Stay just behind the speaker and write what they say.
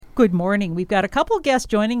Good morning. We've got a couple guests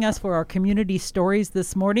joining us for our community stories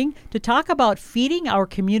this morning to talk about feeding our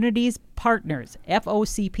community's partners.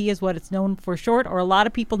 FOCP is what it's known for short, or a lot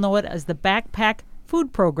of people know it as the Backpack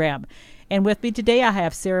Food Program. And with me today, I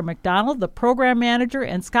have Sarah McDonald, the program manager,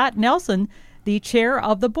 and Scott Nelson, the chair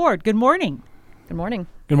of the board. Good morning. Good morning.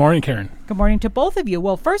 Good morning, Karen. Good morning to both of you.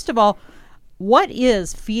 Well, first of all, what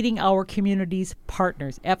is Feeding Our Community's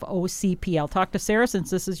Partners, FOCP? I'll talk to Sarah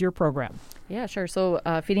since this is your program. Yeah, sure. So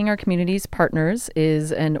Feeding Our Community's Partners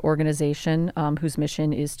is an organization whose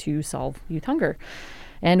mission is to solve youth hunger.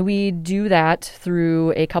 And we do that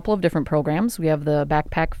through a couple of different programs. We have the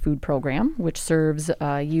Backpack Food Program, which serves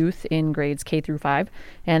youth in grades K through 5,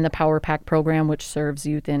 and the Power Pack Program, which serves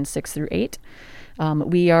youth in 6 through 8.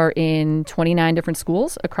 We are in 29 different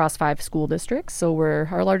schools across 5 school districts. So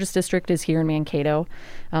our largest district is here in Mankato.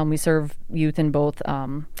 We serve youth in both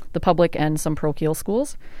the public and some parochial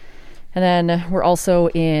schools. And then we're also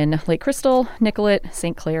in Lake Crystal, Nicollet,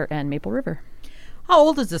 St. Clair, and Maple River. How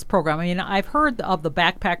old is this program? I mean, I've heard of the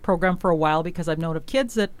backpack program for a while because I've known of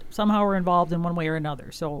kids that somehow are involved in one way or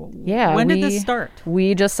another. So when did this start?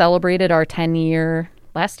 We just celebrated our 10-year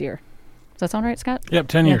last year. Does that sound right, Scott? Yep,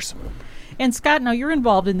 10 years. And Scott, now you're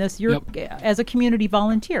involved in this. You're as a community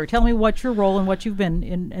volunteer. Tell me what your role and what you've been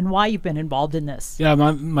in and why you've been involved in this. Yeah,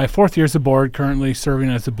 my 4th year as a board, currently serving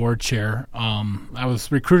as the board chair. I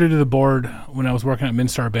was recruited to the board when I was working at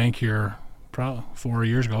Minstar Bank here probably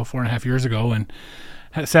 4.5 years ago, and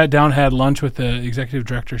sat down, had lunch with the executive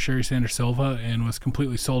director, Sherry Sanders Silva, and was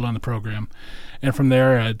completely sold on the program. And from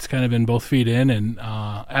there, it's kind of been both feet in, and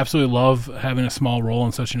absolutely love having a small role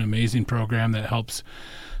in such an amazing program that helps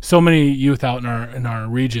so many youth out in our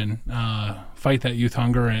region fight that youth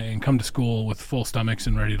hunger and come to school with full stomachs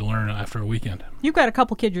and ready to learn after a weekend. You've got a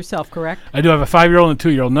couple kids yourself, correct? I do have a 5-year-old and a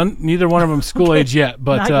 2-year-old. Neither one of them school age yet,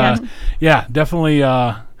 but yeah, definitely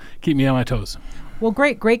keep me on my toes. Well,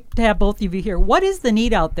 great to have both of you here. What is the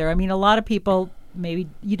need out there? I mean, a lot of people, maybe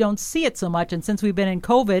you don't see it so much, and since we've been in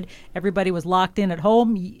COVID, everybody was locked in at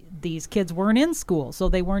home. These kids weren't in school, so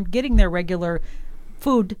they weren't getting their regular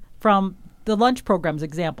food from the lunch programs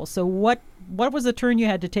example. So what was the turn you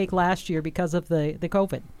had to take last year because of the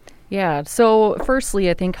COVID? Yeah. So firstly,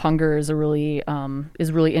 I think hunger is really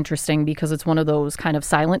interesting because it's one of those kind of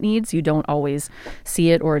silent needs. You don't always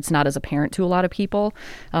see it, or it's not as apparent to a lot of people.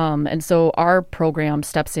 And so our program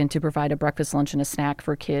steps in to provide a breakfast, lunch, and a snack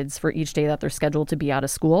for kids for each day that they're scheduled to be out of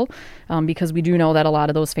school, because we do know that a lot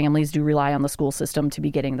of those families do rely on the school system to be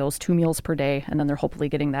getting those 2 meals per day, and then they're hopefully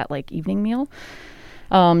getting that evening meal.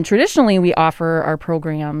 Traditionally, we offer our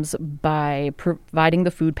programs by providing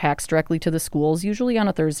the food packs directly to the schools, usually on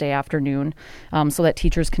a Thursday afternoon, so that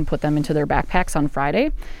teachers can put them into their backpacks on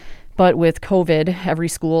Friday. But with COVID, every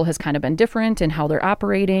school has kind of been different in how they're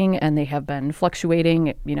operating, and they have been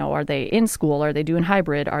fluctuating. Are they in school? Are they doing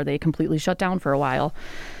hybrid? Are they completely shut down for a while?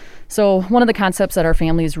 So one of the concepts that our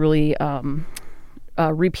families really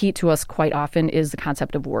repeat to us quite often is the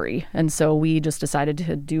concept of worry. And so we just decided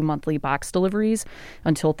to do monthly box deliveries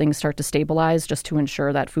until things start to stabilize, just to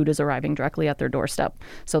ensure that food is arriving directly at their doorstep,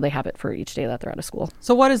 so they have it for each day that they're out of school.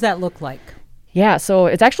 So what does that look like? Yeah, so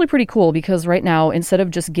it's actually pretty cool because right now, instead of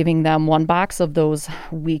just giving them one box of those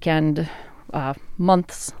weekend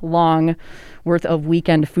months long worth of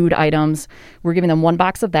weekend food items, we're giving them one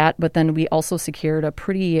box of that, but then we also secured a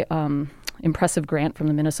pretty impressive grant from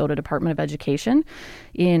the Minnesota Department of Education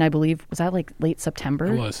in, I believe, was that late September?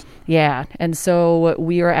 It was. Yeah. And so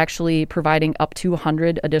we are actually providing up to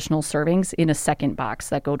 100 additional servings in a second box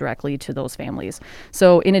that go directly to those families.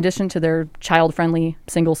 So in addition to their child-friendly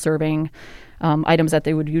single serving items that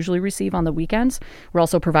they would usually receive on the weekends, we're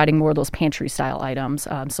also providing more of those pantry-style items.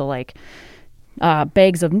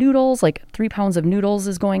 Bags of noodles, 3 pounds of noodles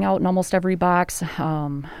is going out in almost every box,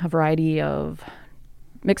 a variety of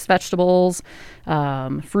mixed vegetables,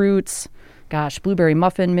 fruits, blueberry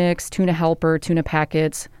muffin mix, tuna helper, tuna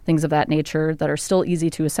packets, things of that nature that are still easy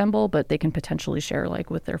to assemble, but they can potentially share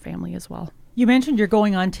with their family as well. You mentioned you're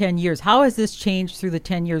going on 10 years. How has this changed through the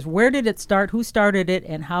 10 years? Where did it start? Who started it?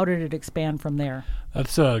 And how did it expand from there?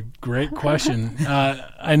 That's a great question.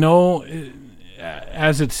 I know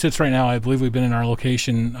as it sits right now, I believe we've been in our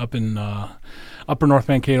location up in Upper North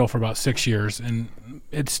Mankato for about 6 years. And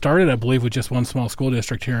it started, I believe, with just one small school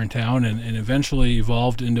district here in town and eventually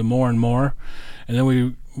evolved into more and more. And then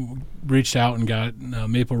we reached out and got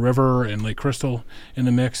Maple River and Lake Crystal in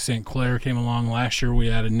the mix. St. Clair came along last year. We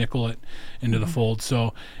added Nicollet into the fold.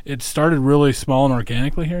 So it started really small and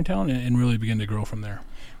organically here in town and really began to grow from there.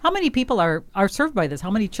 How many people are served by this?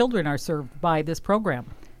 How many children are served by this program?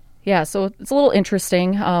 Yeah, so it's a little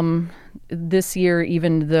interesting. This year,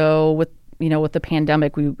 even though with the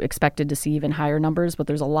pandemic, we expected to see even higher numbers, but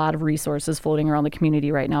there's a lot of resources floating around the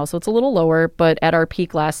community right now. So it's a little lower, but at our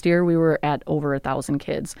peak last year, we were at over 1,000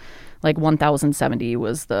 kids. Like 1,070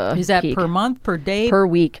 was the Is that peak. per month, per day? Per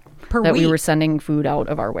week. Per that week. we were sending food out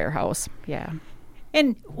of our warehouse. Yeah.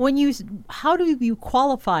 And how do you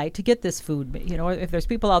qualify to get this food? If there's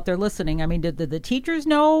people out there listening, I mean, did the teachers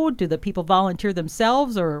know? Do the people volunteer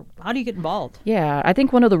themselves, or how do you get involved? Yeah, I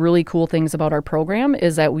think one of the really cool things about our program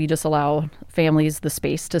is that we just allow families the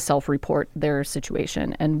space to self-report their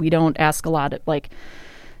situation, and we don't ask a lot of,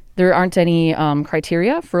 there aren't any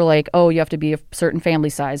criteria for you have to be a certain family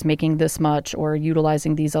size, making this much, or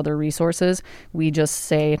utilizing these other resources. We just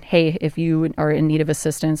say, hey, if you are in need of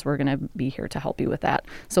assistance, we're going to be here to help you with that.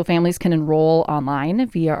 So families can enroll online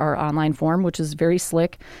via our online form, which is very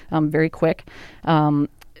slick, very quick.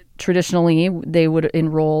 Traditionally, they would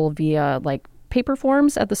enroll via paper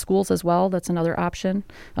forms at the schools as well. That's another option.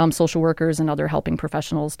 Social workers and other helping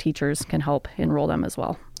professionals, teachers can help enroll them as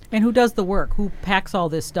well. And who does the work? Who packs all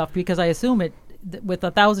this stuff? Because I assume with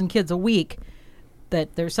 1,000 kids a week,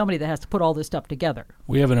 that there's somebody that has to put all this stuff together.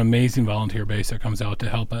 We have an amazing volunteer base that comes out to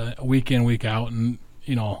help week in, week out. And,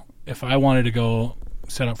 if I wanted to go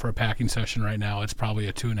set up for a packing session right now, it's probably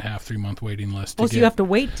a 2.5-3 month waiting list. So you have to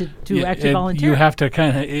wait to actually volunteer? You have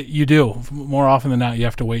to you do. More often than not, you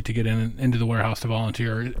have to wait to get into the warehouse to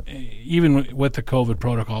volunteer. Even with the COVID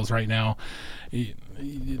protocols right now,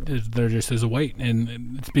 there just is a wait,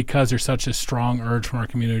 and it's because there's such a strong urge from our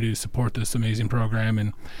community to support this amazing program,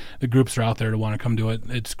 and the groups are out there to want to come do it.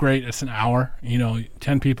 It's great. It's an hour.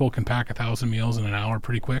 10 people can pack 1,000 meals in an hour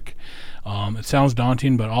pretty quick. It sounds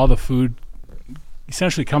daunting, but all the food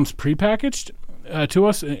essentially comes prepackaged to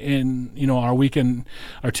us in our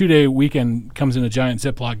 2-day weekend comes in a giant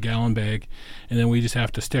Ziploc gallon bag, and then we just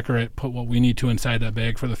have to sticker it, put what we need to inside that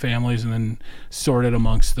bag for the families, and then sort it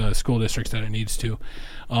amongst the school districts that it needs to.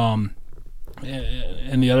 And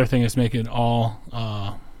the other thing is make it all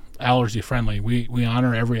allergy friendly. We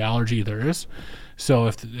honor every allergy there is. So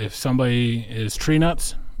if somebody is tree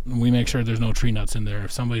nuts, we make sure there's no tree nuts in there.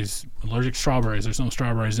 If somebody's allergic to strawberries, there's no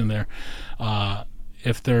strawberries in there.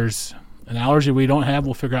 If there's an allergy we don't have,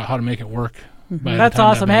 we'll figure out how to make it work. That's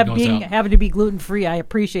awesome. Having to be gluten-free, I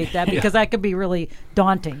appreciate that because that could be really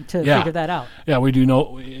daunting to figure that out. Yeah, we do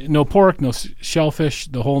no pork, no shellfish,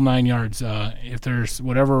 the whole 9 yards. If there's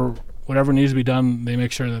whatever needs to be done, they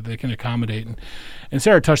make sure that they can accommodate. And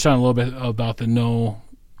Sarah touched on a little bit about the no.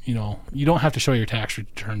 You don't have to show your tax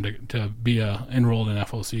return to be enrolled in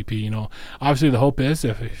FOCP. Obviously the hope is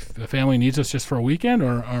if the family needs us just for a weekend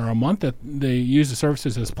or a month, that they use the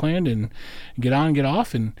services as planned and get on and get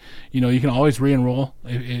off. And, you can always re-enroll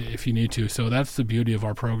if you need to. So that's the beauty of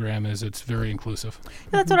our program, is it's very inclusive.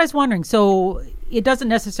 That's what I was wondering. So it doesn't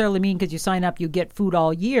necessarily mean because you sign up, you get food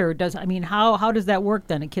all year. How does that work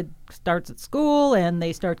then? A kid starts at school and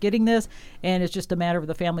they start getting this, and it's just a matter of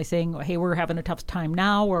the family saying, hey, we're having a tough time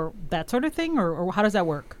now, or that sort of thing, or how does that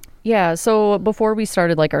work? Yeah, so before we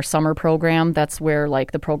started our summer program, that's where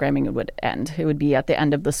the programming would end. It would be at the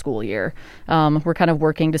end of the school year. We're kind of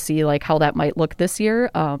working to see how that might look this year.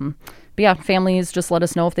 But yeah, families just let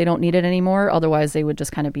us know if they don't need it anymore. Otherwise, they would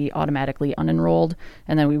just kind of be automatically unenrolled.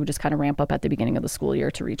 And then we would just kind of ramp up at the beginning of the school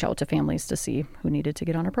year to reach out to families to see who needed to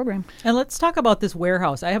get on our program. And let's talk about this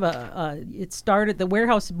warehouse. I have the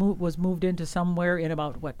warehouse was moved into somewhere in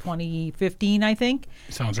about, 2015, I think?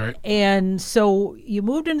 Sounds right. And so you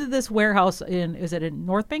moved into this warehouse is it in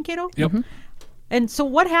North Mankato? Yep. Mm-hmm. And so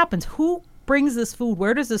what happens? Who brings this food?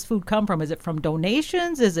 Where does this food come from? Is it from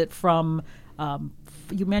donations? Is it from...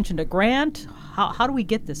 you mentioned a grant. How do we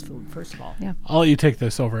get this food, first of all? Yeah. I'll let you take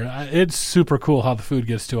this over. It's super cool how the food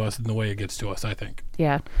gets to us and the way it gets to us, I think.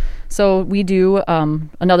 Yeah. So we do,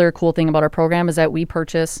 another cool thing about our program is that we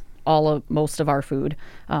purchase most of our food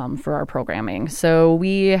for our programming. So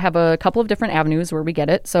we have a couple of different avenues where we get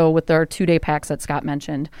it. So with our 2-day packs that Scott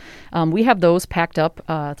mentioned, we have those packed up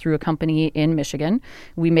through a company in Michigan.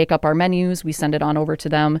 We make up our menus, we send it on over to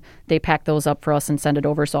them. They pack those up for us and send it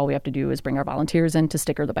over. So all we have to do is bring our volunteers in to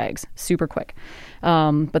sticker the bags. Super quick.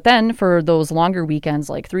 But then for those longer weekends,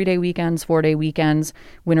 like 3-day weekends, 4-day weekends,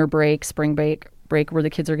 winter break, spring break, where the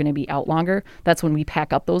kids are going to be out longer, that's when we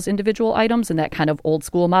pack up those individual items in that kind of old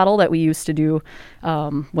school model that we used to do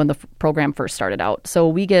when the program first started out. So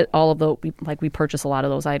we get all of we purchase a lot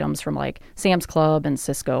of those items from Sam's Club and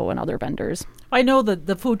Cisco and other vendors. I know that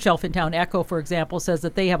the food shelf in town, Echo, for example, says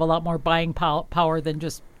that they have a lot more buying power than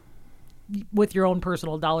just with your own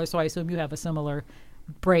personal dollars. So I assume you have a similar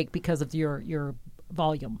break because of your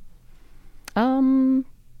volume.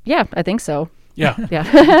 Yeah, I think so. Yeah.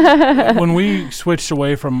 Yeah. When we switched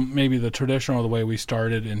away from maybe the traditional the way we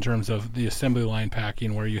started in terms of the assembly line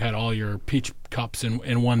packing, where you had all your peach cups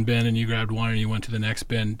in one bin and you grabbed one and you went to the next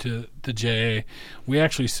bin to the JA, we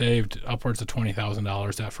actually saved upwards of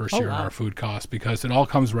 $20,000 that first year in our food costs, because it all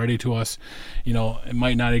comes ready to us. You know, it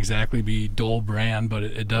might not exactly be Dole brand, but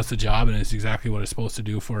it does the job, and it's exactly what it's supposed to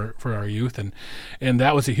do for our youth. And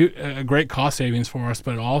that was a great cost savings for us,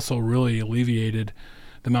 but it also really alleviated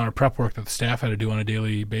the amount of prep work that the staff had to do on a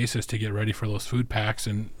daily basis to get ready for those food packs,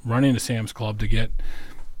 and running to Sam's Club to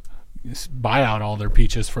buy out all their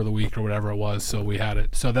peaches for the week or whatever it was. So we had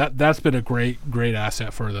it. So that's been a great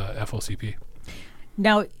asset for the FOCP.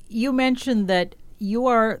 Now, you mentioned that you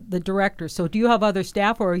are the director. So do you have other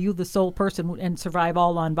staff, or are you the sole person and survive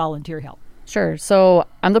all on volunteer help? Sure. So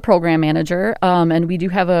I'm the program manager, and we do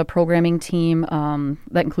have a programming team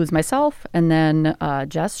that includes myself, and then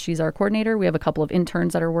Jess, she's our coordinator. We have a couple of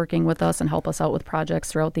interns that are working with us and help us out with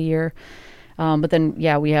projects throughout the year. But then,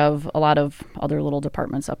 we have a lot of other little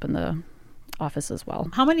departments up in the office as well.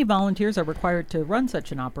 How many volunteers are required to run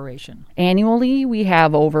such an operation? Annually, we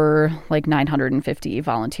have over 950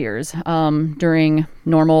 volunteers. During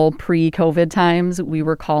normal pre-COVID times, we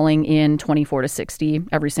were calling in 24 to 60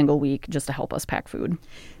 every single week just to help us pack food.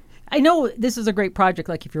 I know this is a great project,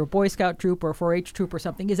 like if you're a Boy Scout troop or a 4-H troop or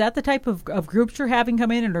something. Is that the type of groups you're having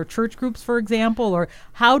come in, or church groups, for example? Or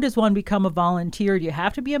how does one become a volunteer? Do you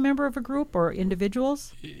have to be a member of a group or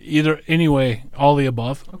individuals? Anyway, all the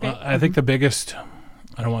above. Okay. I think the biggest,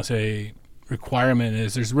 I don't want to say requirement,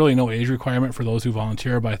 is there's really no age requirement for those who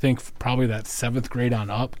volunteer, but I think probably that 7th grade on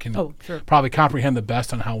up can probably comprehend the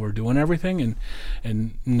best on how we're doing everything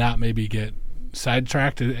and not maybe get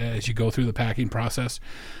sidetracked as you go through the packing process,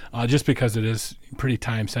 just because it is pretty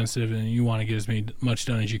time sensitive and you want to get as much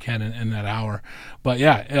done as you can in that hour. But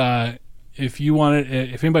if you want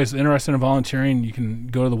it, if anybody's interested in volunteering, you can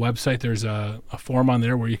go to the website. There's a form on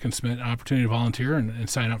there where you can submit an opportunity to volunteer and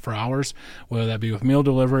sign up for hours, whether that be with meal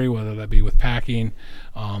delivery, whether that be with packing,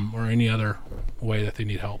 or any other way that they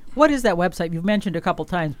need help. What is that website? You've mentioned a couple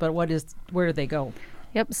times, but where do they go?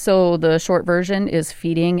 Yep. So the short version is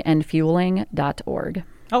feedingandfueling.org.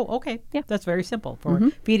 Oh, okay. Yeah. That's very simple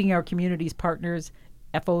for Feeding Our Communities Partners,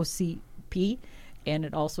 FOCP. And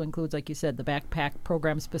it also includes, like you said, the backpack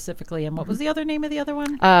program specifically. And what was the other name of the other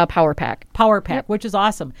one? Power Pack. Power Pack, which is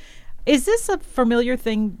awesome. Is this a familiar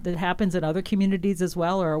thing that happens in other communities as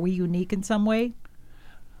well, or are we unique in some way?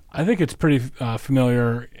 I think it's pretty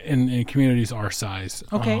familiar in communities our size.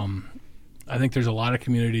 Okay. I think there's a lot of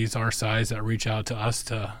communities our size that reach out to us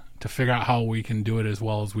to figure out how we can do it as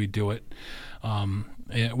well as we do it,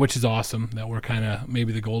 which is awesome that we're kind of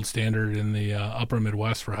maybe the gold standard in the upper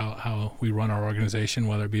Midwest for how we run our organization,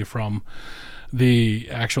 whether it be from the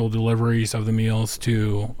actual deliveries of the meals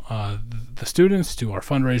to the students to our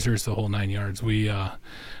fundraisers, the whole 9 yards. We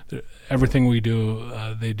everything we do,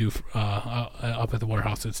 they do up at the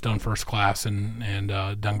warehouse. It's done first class and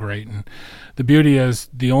done great. And the beauty is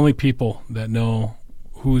the only people that know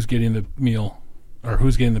who's getting the meal or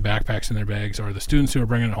who's getting the backpacks in their bags are the students who are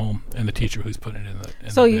bringing it home and the teacher who's putting it in the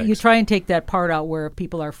So the you bags. try and take that part out where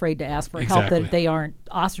people are afraid to ask for help, Exactly. that they aren't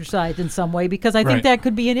ostracized in some way, because I think Right. that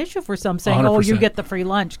could be an issue for some, saying, 100%. oh, you get the free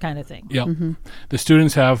lunch kind of thing. Yep. The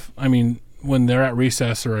students have, when they're at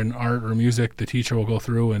recess or in art or music, the teacher will go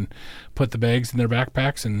through and put the bags in their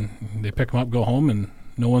backpacks and they pick them up, go home, and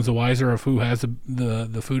no one's the wiser of who has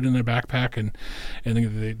the food in their backpack, and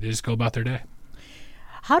they just go about their day.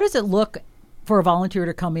 How does it look for a volunteer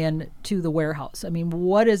to come in to the warehouse? I mean,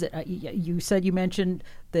 what is it? You mentioned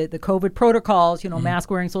the COVID protocols,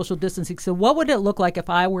 mask wearing, social distancing. So what would it look like if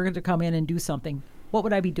I were to come in and do something? What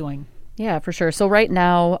would I be doing? Yeah, for sure. So right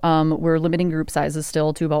now, we're limiting group sizes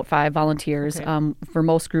still to about 5 volunteers. Okay. For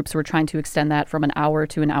most groups, we're trying to extend that from an hour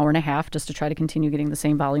to an hour and a half just to try to continue getting the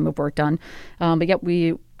same volume of work done. But yet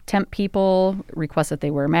we temp people, request that they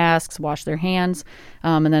wear masks, wash their hands,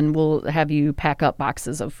 and then we'll have you pack up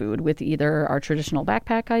boxes of food with either our traditional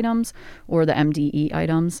backpack items or the MDE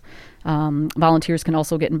items. Volunteers can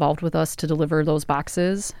also get involved with us to deliver those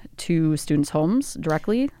boxes to students' homes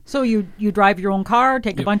directly. So you drive your own car,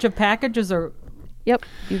 take a bunch of packages, or... Yep,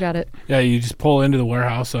 you got it. Yeah, you just pull into the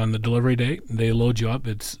warehouse on the delivery date. They load you up.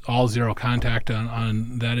 It's all zero contact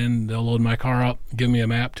on that end. They'll load my car up, give me a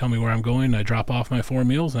map, tell me where I'm going. I drop off my 4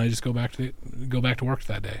 meals, and I just go back to work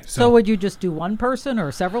that day. So would you just do one person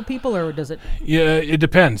or several people, or does it... Yeah, it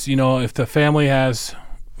depends. If the family has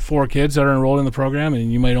 4 kids that are enrolled in the program,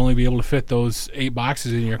 and you might only be able to fit those 8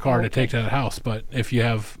 boxes in your car to take to that house. But if you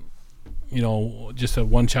have just a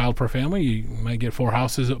one child per family, you might get 4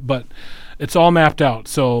 houses, but it's all mapped out.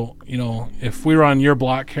 So, if we were on your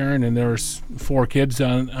block, Karen, and there's 4 kids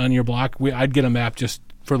on your block, I'd get a map just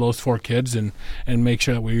for those 4 kids and make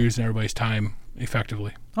sure that we're using everybody's time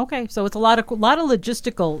effectively. Okay, so it's a lot of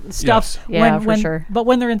logistical stuff. Yes. Yeah, for sure. But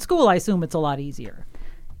when they're in school, I assume it's a lot easier.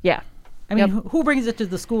 Yeah. I mean, who brings it to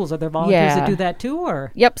the schools? Are there volunteers that do that too,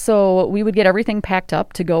 or? Yep. So we would get everything packed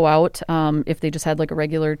up to go out if they just had like a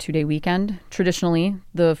regular 2-day weekend. Traditionally,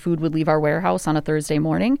 the food would leave our warehouse on a Thursday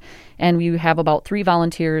morning, and we have about 3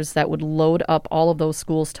 volunteers that would load up all of those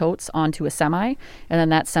schools' totes onto a semi, and then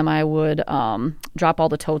that semi would drop all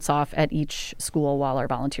the totes off at each school while our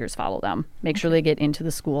volunteers follow them. Make sure they get into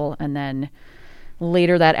the school, and then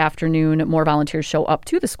later that afternoon, more volunteers show up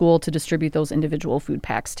to the school to distribute those individual food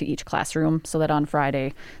packs to each classroom so that on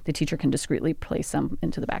Friday, the teacher can discreetly place them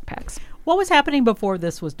into the backpacks. What was happening before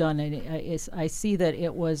this was done? I see that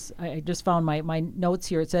it was, I just found my notes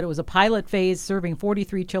here. It said it was a pilot phase serving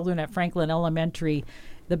 43 children at Franklin Elementary.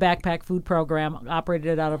 The backpack food program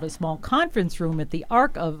operated out of a small conference room at the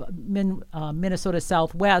Arc of Minnesota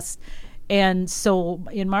Southwest. And so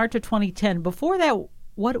in March of 2010, before that,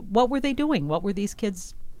 what were they doing? What were these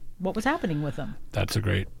kids? What was happening with them? That's a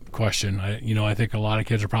great question. I think a lot of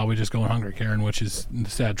kids are probably just going hungry, Karen, which is the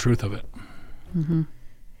sad truth of it. Mm-hmm.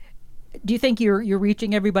 Do you think you're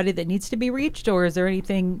reaching everybody that needs to be reached, or is there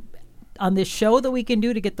anything on this show that we can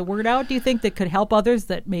do to get the word out? Do you think that could help others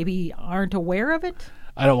that maybe aren't aware of it?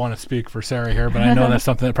 I don't want to speak for Sarah here, but I know that's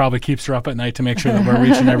something that probably keeps her up at night to make sure that we're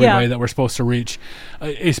reaching everybody that we're supposed to reach,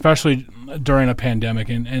 especially during a pandemic.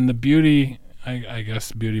 And the beauty, I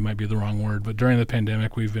guess beauty might be the wrong word, but during the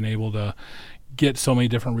pandemic, we've been able to get so many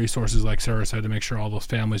different resources, like Sarah said, to make sure all those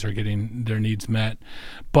families are getting their needs met.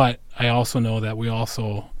 But I also know that we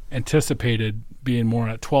also anticipated being more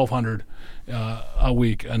at 1,200 a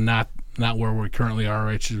week, and not where we currently are,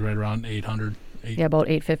 which is right around 800. About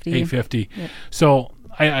 850. 850. Yep. So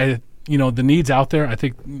I the needs out there. I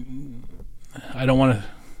think I don't want to.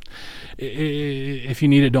 If you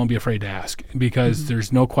need it, don't be afraid to ask, because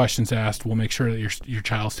there's no questions asked. We'll make sure that your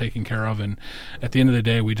child's taken care of, and at the end of the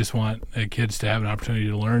day, we just want kids to have an opportunity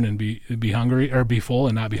to learn and be hungry, or be full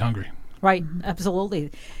and not be hungry. Right,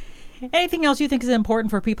 absolutely. Anything else you think is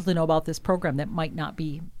important for people to know about this program that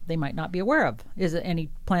they might not be aware of? Is it any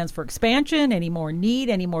plans for expansion, any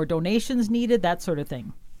more donations needed, that sort of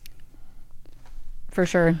thing? For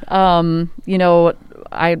sure. I'm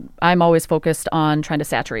always focused on trying to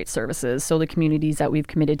saturate services. So the communities that we've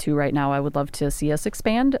committed to right now, I would love to see us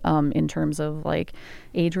expand in terms of like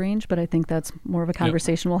age range, but I think that's more of a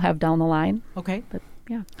conversation we'll have down the line. Okay. But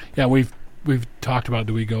yeah. Yeah, we've talked about,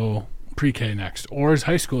 do we go pre-K next, or is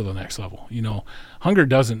high school the next level? Hunger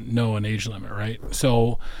doesn't know an age limit, right?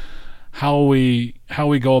 So how we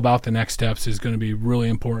go about the next steps is going to be really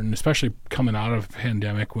important, especially coming out of a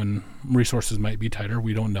pandemic when resources might be tighter.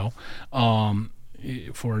 We don't know,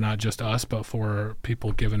 for not just us, but for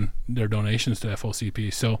people giving their donations to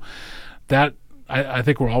FOCP. So that I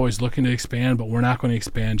think we're always looking to expand, but we're not going to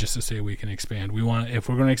expand just to say we can expand. If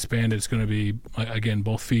we're going to expand, it's going to be, again,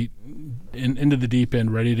 both feet into the deep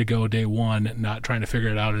end, ready to go day one, not trying to figure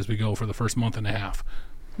it out as we go for the first month and a half.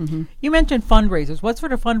 Mm-hmm. You mentioned fundraisers. What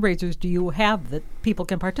sort of fundraisers do you have that people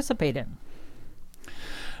can participate in?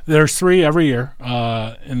 There's 3 every year.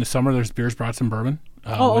 In the summer, there's Beers, Brats, and Bourbon,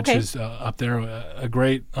 which is up there, a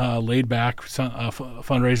great laid-back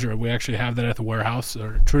fundraiser. We actually have that at the warehouse,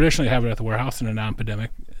 or traditionally have it at the warehouse in a non-pandemic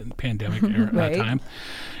era, time.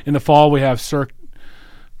 In the fall, we have Cirque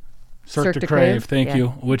de Crave, thank you,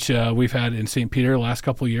 which we've had in St. Peter the last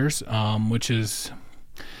couple of years, which is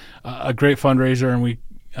a great fundraiser. And we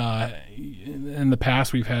in the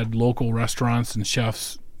past, we've had local restaurants and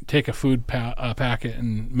chefs take a food packet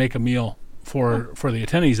and make a meal for the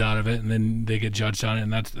attendees out of it, and then they get judged on it,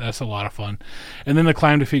 and that's a lot of fun. And then the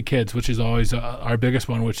Climb to Feed Kids, which is always our biggest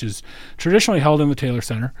one, which is traditionally held in the Taylor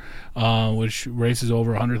Center, which raises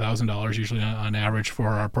over $100,000 usually on average for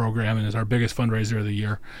our program, and is our biggest fundraiser of the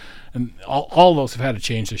year. And all of those have had a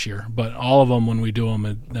change this year, but all of them, when we do them,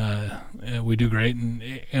 we do great.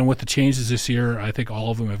 And with the changes this year, I think all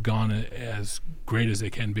of them have gone as great as they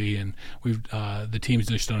can be, and we've the team's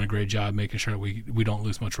just done a great job making sure that we don't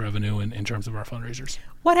lose much revenue in terms of our fundraisers.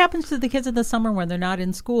 What happens to the kids in the summer when they're not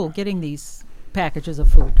in school getting these packages of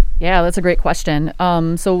food? Yeah, that's a great question.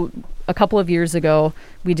 So a couple of years ago,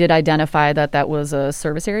 we did identify that was a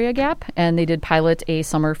service area gap, and they did pilot a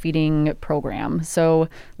summer feeding program. So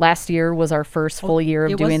last year was our first full year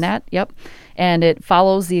of doing that. Yep. And it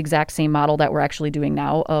follows the exact same model that we're actually doing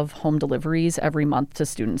now of home deliveries every month to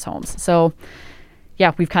students' homes. So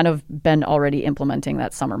yeah, we've kind of been already implementing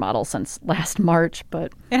that summer model since last March.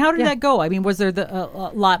 But And how did that go? I mean, was there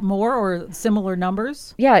a lot more or similar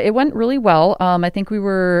numbers? yeah, it went really well. I think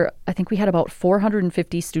we had about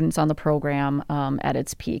 450 students on the program at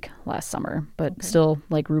its peak last summer, but still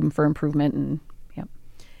like room for improvement. And yeah.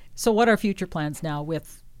 So what are future plans now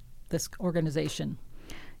with this organization?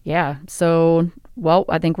 Yeah. So, well,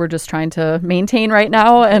 I think we're just trying to maintain right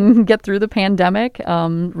now and get through the pandemic,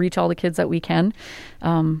 reach all the kids that we can.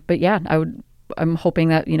 But yeah, I'm hoping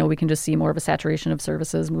that, we can just see more of a saturation of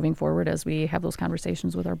services moving forward as we have those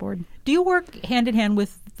conversations with our board. Do you work hand in hand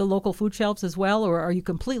with the local food shelves as well, or are you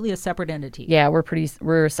completely a separate entity? Yeah,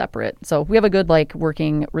 we're separate. So we have a good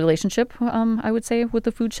working relationship, I would say, with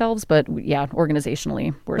the food shelves. But yeah,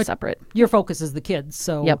 organizationally, we're separate. Your focus is the kids.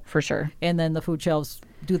 So yep, for sure. And then the food shelves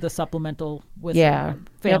do the supplemental with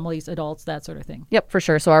families, adults, that sort of thing. Yep, for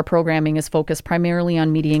sure. So our programming is focused primarily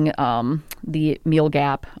on meeting the meal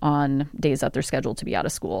gap on days that they're scheduled to be out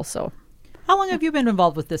of school. So, how long have you been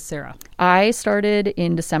involved with this, Sarah? I started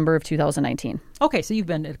in December of 2019. Okay, so you've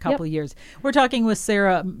been a couple of years. We're talking with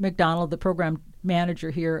Sarah McDonald, the program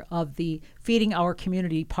manager here of the Feeding Our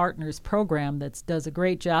Community Partners program that does a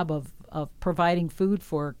great job of providing food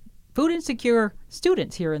for food insecure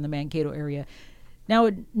students here in the Mankato area. Now,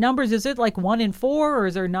 numbers, is it like 1 in 4, or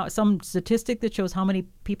is there not some statistic that shows how many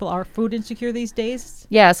people are food insecure these days?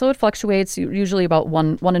 Yeah, so it fluctuates, usually about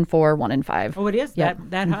 1 in 4, 1 in 5. Oh, it is yep.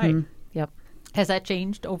 that high? Yep. Has that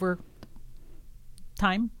changed over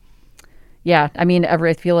time? Yeah, I mean,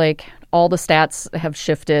 I feel like all the stats have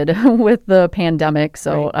shifted with the pandemic.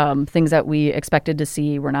 So things that we expected to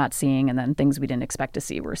see, we're not seeing, and then things we didn't expect to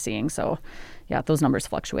see, we're seeing. So, yeah, those numbers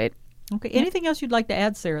fluctuate. Okay. Anything else you'd like to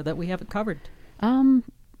add, Sarah, that we haven't covered?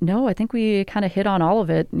 No, I think we kind of hit on all of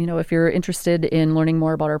it. If you're interested in learning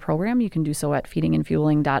more about our program, you can do so at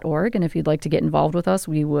feedingandfueling.org. And if you'd like to get involved with us,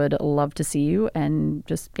 we would love to see you. And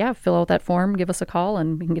just, fill out that form, give us a call,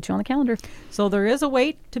 and we can get you on the calendar. So there is a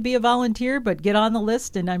wait to be a volunteer, but get on the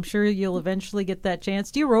list, and I'm sure you'll eventually get that chance.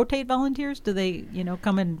 Do you rotate volunteers? Do they,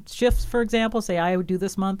 come in shifts, for example, say I would do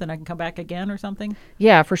this month and I can come back again or something?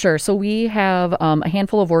 Yeah, for sure. So we have a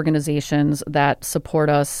handful of organizations that support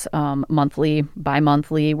us monthly,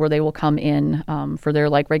 bi-monthly, where they will come in for their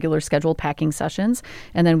regular scheduled packing sessions.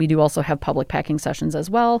 And then we do also have public packing sessions as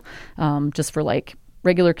well, just for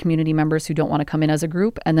regular community members who don't want to come in as a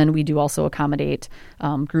group. And then we do also accommodate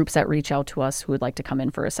groups that reach out to us who would like to come in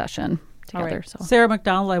for a session together. All right. So, Sarah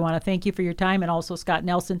McDonald, I want to thank you for your time, and also Scott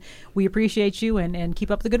Nelson. We appreciate you and keep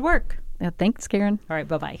up the good work. Thanks, Karen. All right.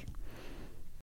 Bye-bye.